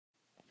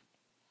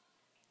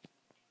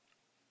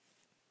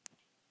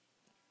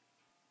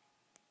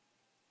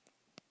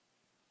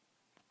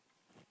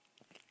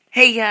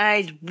Hey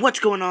guys, what's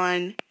going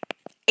on?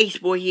 Ace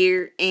Boy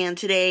here, and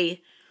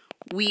today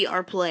we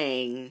are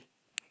playing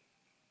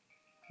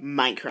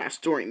Minecraft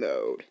Story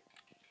Mode.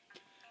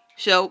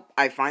 So,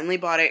 I finally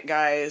bought it,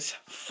 guys.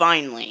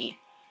 Finally.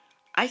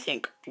 I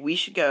think we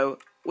should go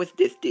with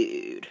this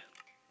dude.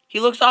 He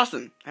looks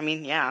awesome. I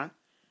mean, yeah.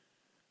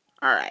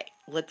 Alright,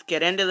 let's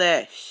get into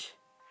this.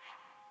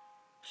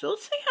 So,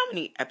 let's see how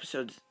many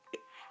episodes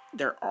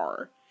there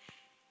are.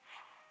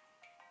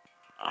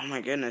 Oh my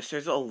goodness,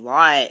 there's a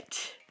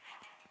lot.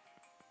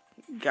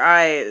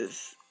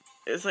 Guys,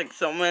 there's like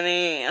so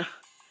many.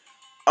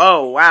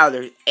 Oh, wow,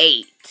 there's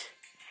 8.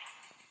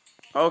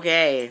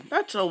 Okay,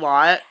 that's a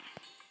lot.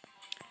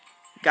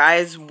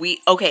 Guys,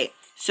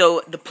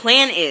 so the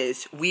plan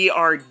is we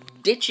are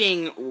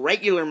ditching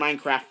regular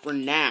Minecraft for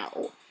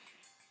now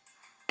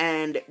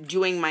and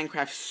doing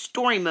Minecraft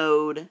story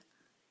mode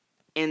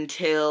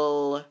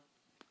until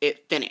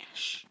it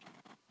finishes.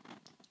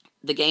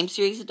 The game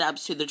series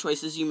adapts to the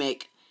choices you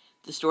make.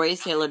 The story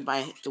is tailored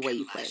by the way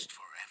you play.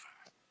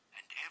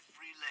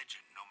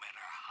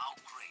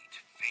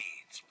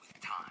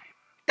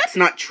 That's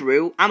not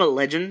true. I'm a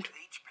legend.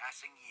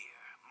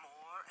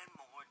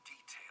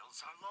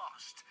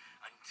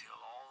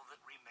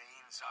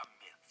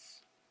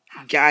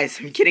 Guys,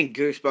 I'm getting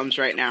goosebumps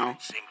right now.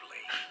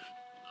 Simply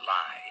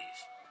lies.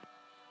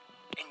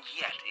 And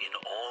yet, in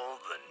all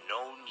the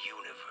known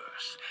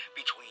universe,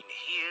 between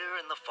here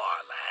and the far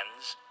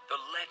lands, the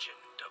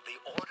legend of the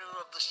Order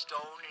of the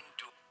Stone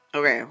endures.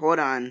 Okay, hold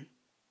on.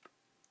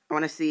 I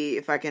want to see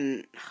if I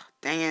can...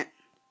 Dang it.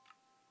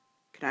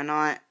 Can I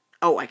not?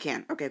 Oh, I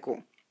can. Okay,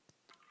 cool.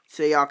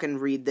 So y'all can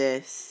read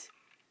this.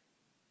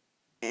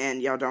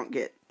 And y'all don't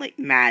get, like,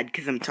 mad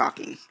because I'm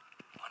talking.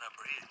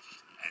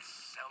 Unabridged as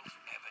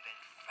self-evident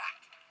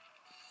fact.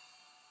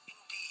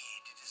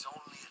 Indeed, it is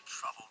only a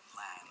troubled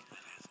land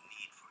that has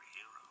need for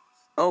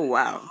heroes. Oh,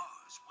 wow.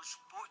 Ours was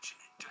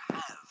fortunate to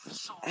have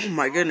so Oh,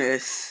 my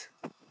goodness.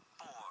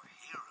 four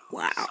heroes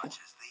Wow. such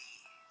as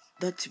these.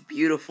 That's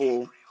beautiful.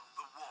 Gabriel,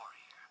 the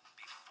warrior,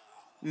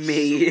 before whose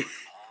Me. sword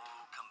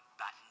all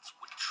combatants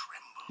would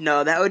tremble.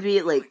 No, that would be,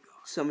 like,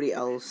 somebody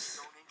else.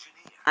 Stone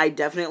engineer. I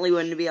definitely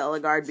wouldn't be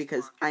Eligard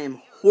because I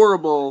am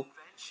horrible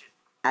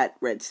at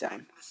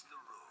redstone. Witness the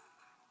rogue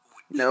who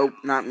would Nope,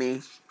 channel not me.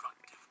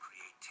 destructive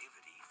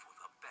creativity for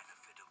the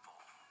benefit of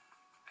all.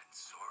 And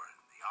Soren,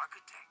 the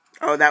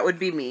architect, Oh, that would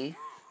be me.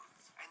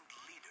 world and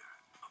leader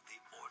of the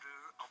Order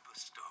of the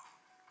Stone.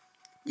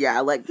 Yeah,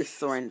 I like this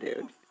Soren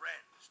dude. Four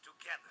friends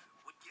together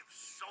would give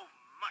so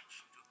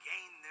much to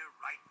gain their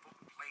rightful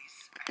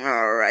place as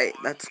Alright,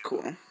 war that's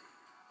cool. heroes.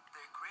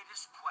 Their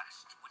greatest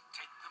quest would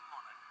take them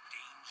on a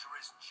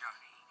dangerous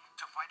journey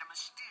to fight a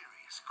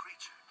mysterious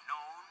creature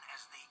known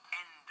as the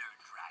Ender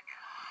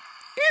Dragon.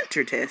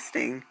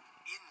 Interesting.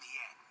 In the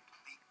end,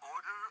 the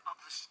Order of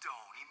the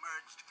Stone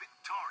emerged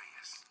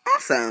victorious.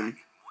 Awesome.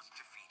 The dragon was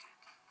defeated.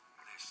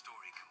 Their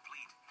story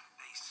complete,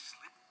 they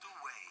slipped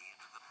away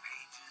into the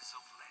pages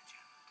of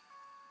legend.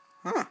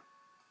 Huh.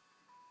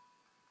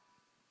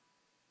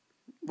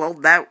 Well,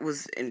 that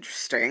was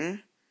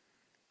interesting,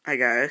 I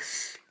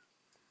guess.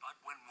 But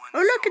when one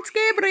Oh, look, it's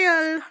story ends,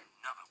 Gabriel.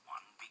 another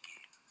one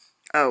begins.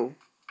 Oh,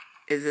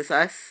 is this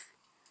us?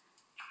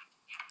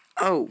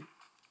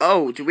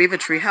 Oh, do we have a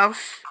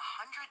treehouse?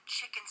 100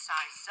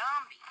 chicken-sized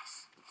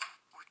zombies,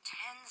 or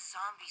 10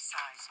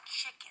 zombie-sized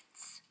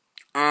chickens.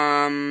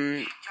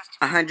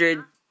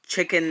 100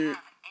 chicken,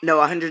 no,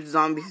 100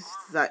 zombies,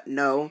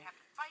 no. You have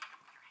to fight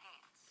them with your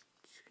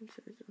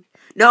hands.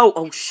 No,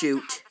 oh It's just a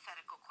shoot.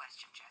 hypothetical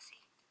question, Jesse.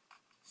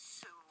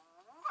 So,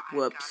 I've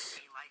Whoops.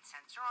 got a light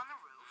sensor on the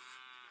roof,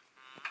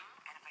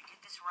 and if I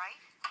get this right,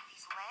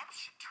 these lamps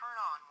should turn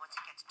on once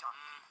it gets dark.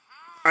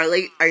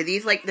 Are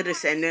these like the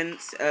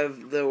descendants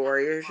of the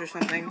warriors or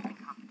something?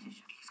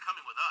 Competition. He's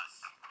coming with us.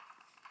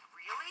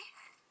 Really?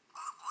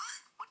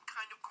 What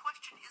kind of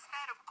question is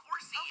that? Of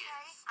course he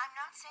Okay, is. I'm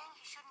not saying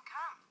he shouldn't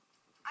come.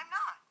 I'm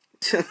not.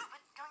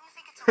 But don't you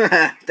think it's a little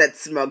weird? That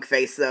smug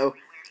face though.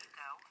 Everywhere you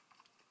go,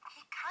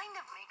 he kind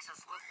of makes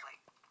us look like,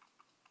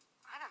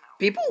 I don't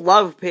know. People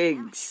love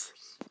pigs.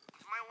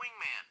 He's my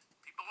wingman.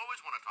 People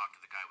always want to talk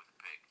to the guy with the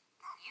pig.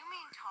 You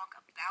mean talk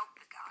about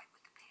the guy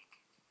with the pig?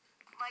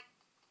 Like,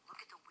 look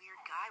at the weird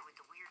guy with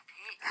the weird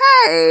pig.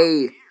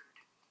 Hey! Weird.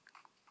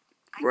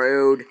 I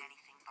Rude. don't mean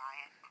anything by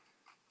it.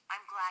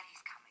 I'm glad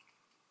he's coming.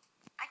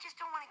 I just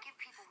don't want to give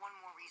people one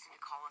more reason to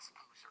call us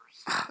losers.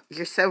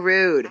 You're so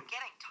rude. I'm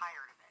getting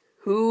tired of it.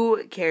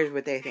 Who cares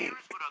what they think?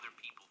 Here's what other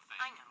people think.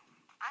 I know.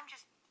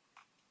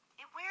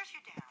 It wears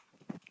you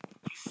down.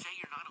 You say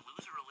you're not a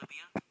loser,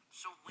 Olivia,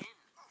 so win.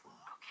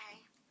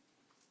 Okay.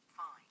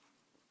 Fine.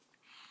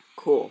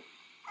 Cool.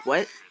 What?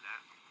 Hear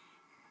that?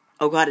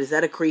 Oh god, is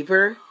that a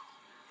creeper?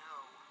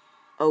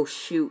 No. Oh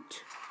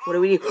shoot. What do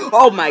we do?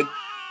 Oh my...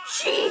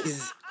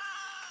 Jeez!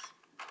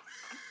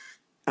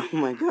 Oh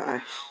my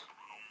gosh.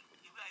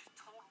 You guys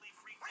totally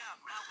freaked out.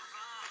 That was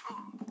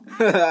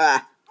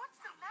on. What's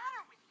the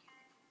matter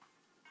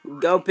with you?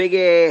 Go piggy!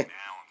 Now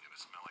I'm gonna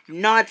smell like a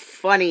Not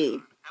funny.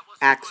 That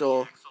wasn't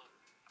Axel. funny, Axel.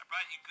 I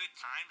brought you good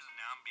times and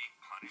now I'm being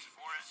punished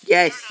for it.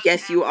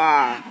 Yes, you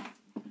are.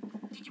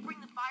 Did you bring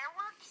the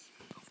fireworks?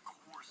 Of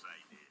course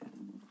I did.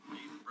 I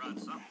even brought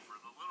something for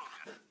the little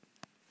guy.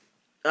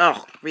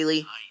 Oh,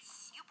 really?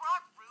 Nice. You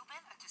brought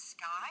Ruben a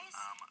disguise?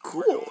 We're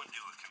Cool. going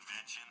to a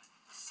convention.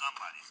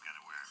 Somebody's got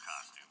to wear a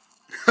costume.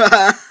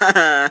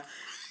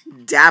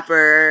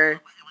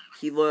 Dapper.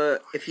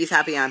 If he's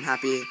happy, I'm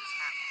happy. Happy?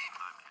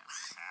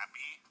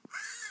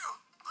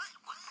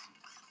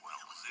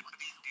 Well,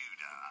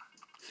 zippity-doo-dah.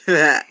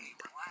 Yeah. Hey,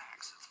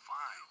 relax. It's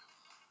fine.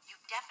 You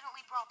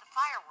definitely brought the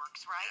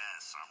fireworks, right?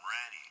 Yes, I'm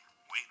ready.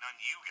 Waiting on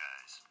you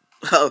guys.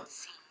 Oh,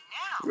 See,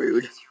 now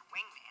rude. he's your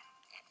wingman.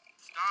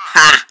 Stop.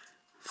 Ha!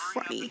 Hurry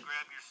up Funny. and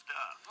grab your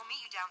stuff. We'll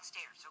meet you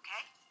downstairs,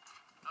 okay?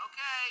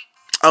 Okay.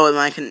 Oh, am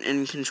I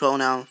in control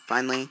now?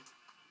 Finally.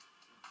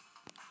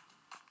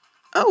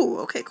 Oh,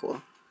 okay,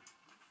 cool.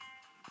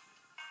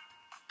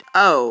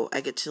 Oh,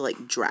 I get to,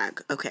 like,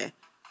 drag. Okay.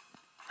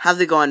 How's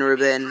it going,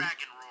 Ruben?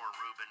 Dragon roar,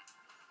 Ruben.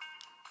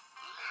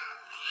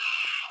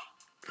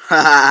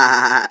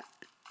 Ha!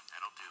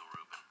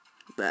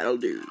 That'll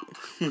do,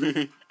 Ruben. That'll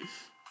do.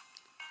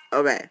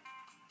 Okay.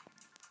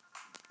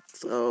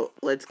 So,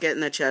 let's get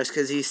in the chest,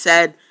 because he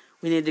said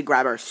we need to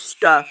grab our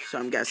stuff, so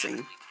I'm guessing.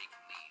 Never know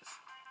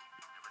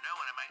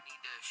when I might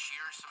need to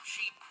shear some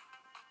sheep.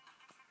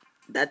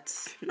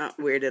 That's not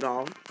weird at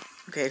all.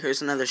 Okay,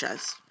 here's another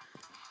chest.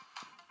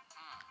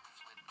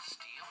 Flint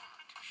steel,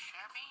 not too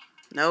shabby.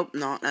 Nope,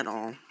 not at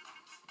all.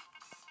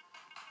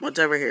 What's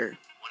over here?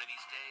 One of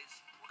these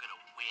days, we're gonna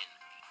win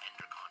the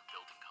Endercon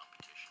building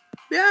competition.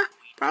 Yeah,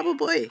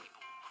 probably. People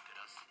will look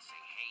at us and say,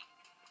 hey,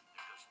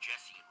 there goes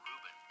Jesse and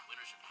Ruben,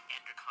 winners of the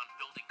Endercon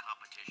building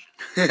competition.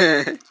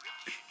 Really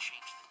should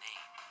change the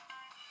name.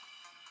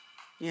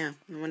 Yeah,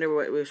 I wonder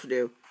what we should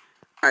do.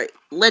 Alright,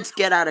 let's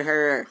get out of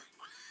here.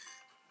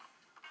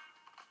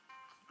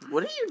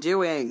 What are you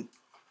doing?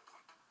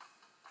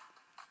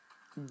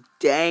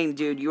 Dang,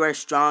 dude, you are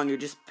strong.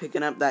 You're just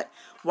picking up that...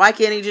 Why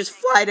can't he just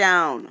fly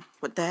down?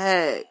 What the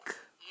heck?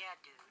 Yeah,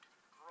 dude.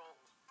 Roll.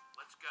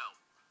 Let's go.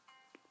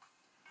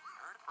 I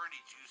heard a pretty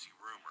juicy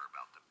rumor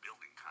about the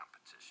building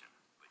competition,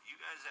 but you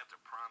guys have to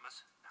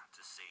promise not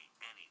to say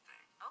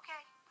anything.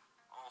 Okay.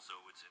 Also,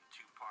 it's in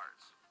 2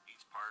 parts.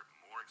 Each part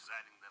more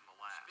exciting than the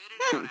last. Spit it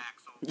Hmm. out,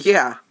 Axel.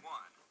 Yeah. Part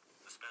 1.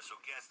 The special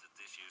guest at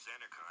this year's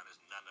Endercon is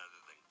none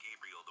other than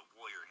Gabriel the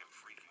Warrior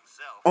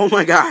himself. Oh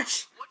my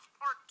gosh. What's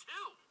part 2?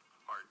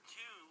 Part 2,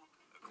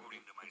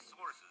 according to my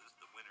sources,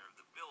 the winner of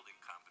the building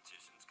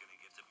competition is going to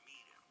get to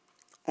meet him.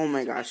 Oh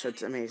my gosh,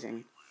 that's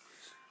amazing.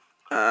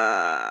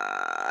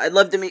 I'd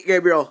love to meet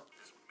Gabriel.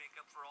 This would make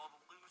up for all the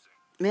losing.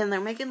 Man,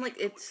 they're making like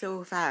it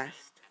so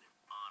fast. And an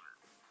honor.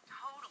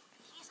 Totally.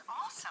 He's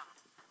awesome.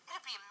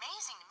 It'd be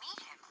amazing to meet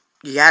him.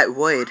 Yeah, it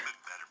would.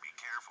 Ruben better be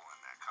careful in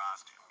that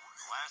costume.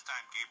 The last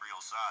time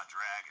Gabriel saw a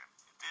dragon,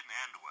 it didn't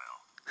end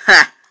well.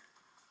 Ha!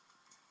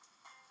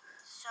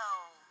 So,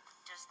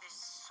 does this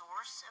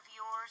source of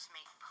yours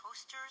make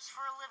posters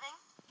for a living?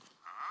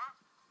 Huh?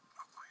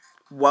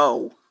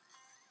 Whoa.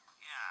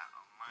 Yeah,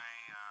 my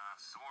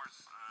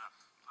source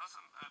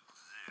doesn't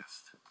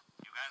exist.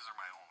 You guys are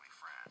my only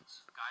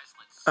friends. Guys,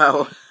 let's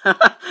Oh. have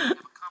a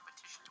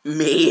competition.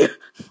 Me.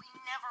 We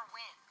never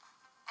win.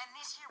 And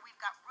this year we've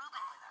got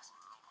Ruben with us.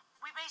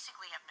 We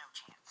basically have no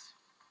chance.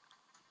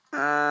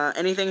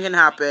 Anything can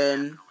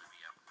happen.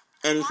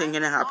 Anything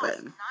can Why have we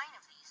happen. lost 9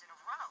 of these in a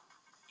row?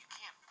 You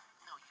can't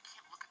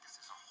look at this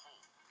as a whole.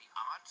 The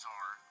odds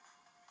are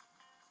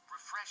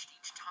refreshed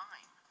each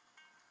time.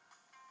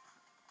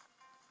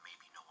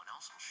 Maybe no one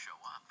else will show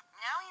up.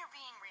 Now you're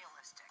being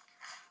realistic.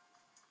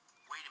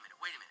 Wait a minute.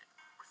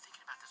 We're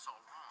thinking about this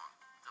all wrong.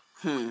 The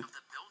point of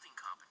the building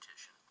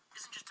competition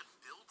isn't just to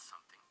build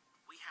something.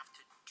 We have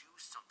to do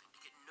something to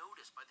get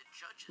noticed by the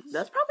judges.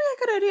 That's probably a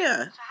good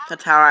idea.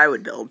 That's how I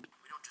would build.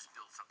 We don't just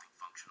build something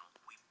functional.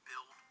 We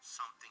build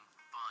something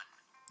fun.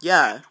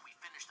 Yeah. After we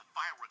finish the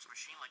fireworks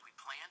machine like we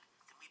planned,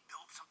 then we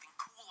build something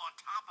cool on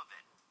top of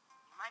it.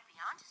 You might be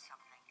onto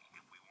something.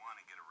 If we want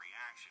to get a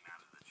reaction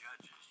out of the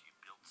judges, you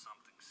build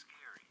something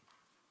scary.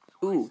 So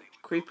Ooh, I say we build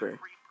a creeper.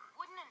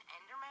 Wouldn't an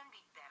Enderman be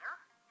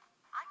better?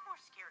 I'm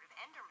more scared of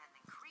Endermen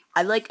than creepers.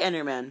 I like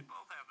Enderman.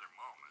 Both have their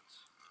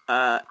moments.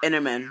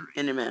 Enderman.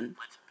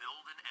 Let's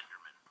build an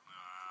Enderman.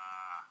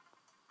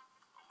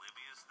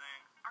 Olivia's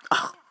thing?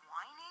 Are you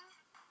whining?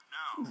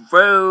 No.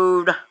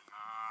 Road.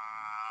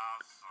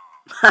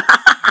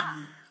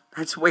 Awesome.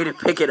 That's a way to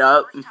pick it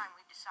up. First time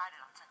we've decided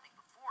on something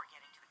before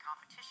getting to the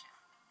competition.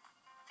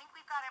 Think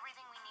we've got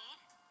everything we need?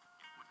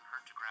 It wouldn't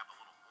hurt to grab a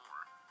little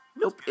more.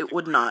 Nope, it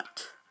would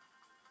not.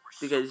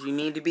 Because you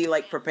need to be,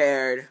 like,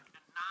 prepared.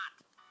 Not.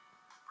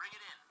 Bring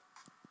it in.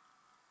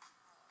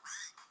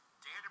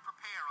 Dare to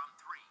prepare on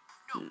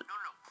 3. No.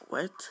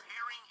 What?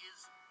 Preparing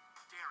is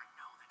daring.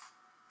 No,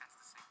 that's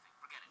the same thing.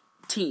 Forget it.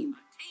 Team.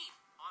 Team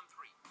on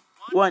 3.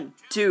 1,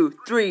 2,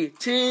 3,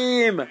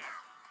 team!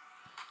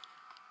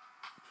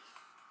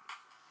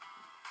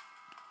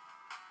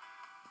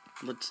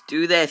 Let's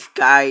do this,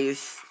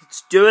 guys.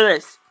 Let's do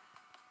this.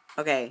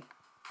 Okay.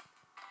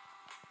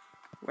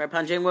 We're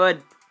punching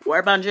wood.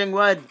 We're punching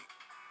wood.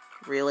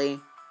 Really?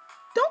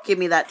 Don't give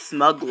me that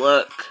smug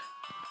look.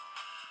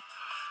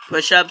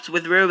 Push-ups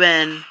with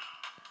Ruben.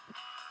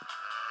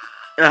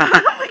 Oh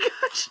my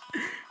gosh.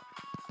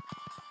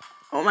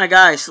 Oh my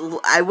gosh.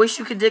 I wish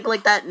you could dig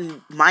like that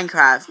in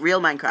Minecraft.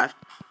 Real Minecraft.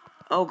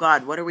 Oh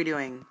god, what are we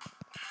doing?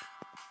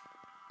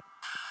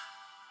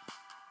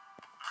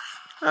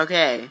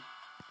 Okay.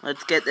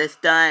 Let's get this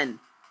done.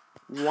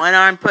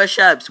 One-arm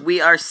push-ups.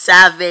 We are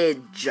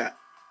savage.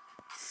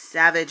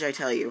 Savage, I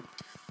tell you.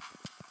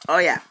 Oh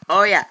yeah.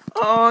 Oh yeah.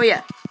 Oh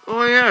yeah.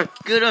 Oh yeah.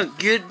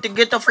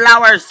 Get the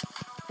flowers.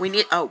 We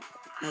need... Oh.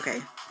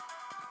 Okay.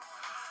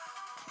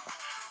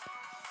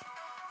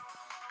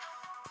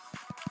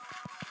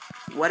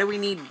 What do we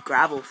need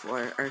gravel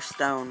for? Or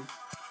stone?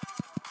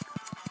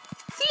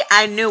 See,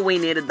 I knew we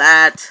needed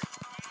that.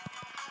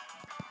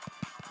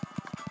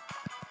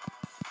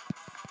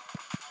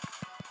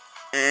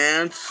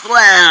 And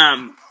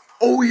slam!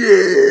 Oh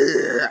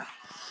yeah!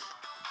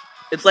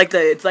 It's like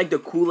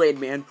the Kool-Aid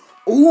man.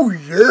 Oh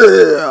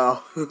yeah!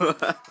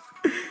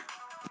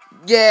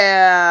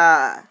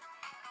 Yeah!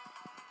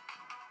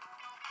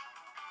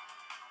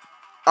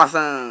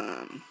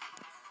 Awesome!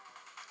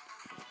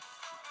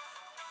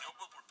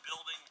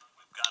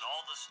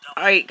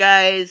 Alright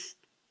guys,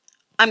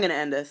 I'm gonna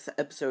end this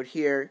episode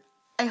here.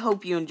 I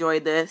hope you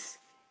enjoyed this.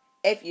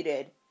 If you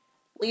did,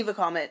 leave a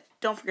comment,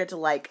 don't forget to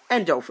like,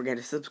 and don't forget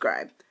to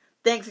subscribe.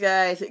 Thanks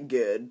guys,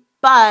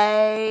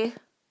 goodbye!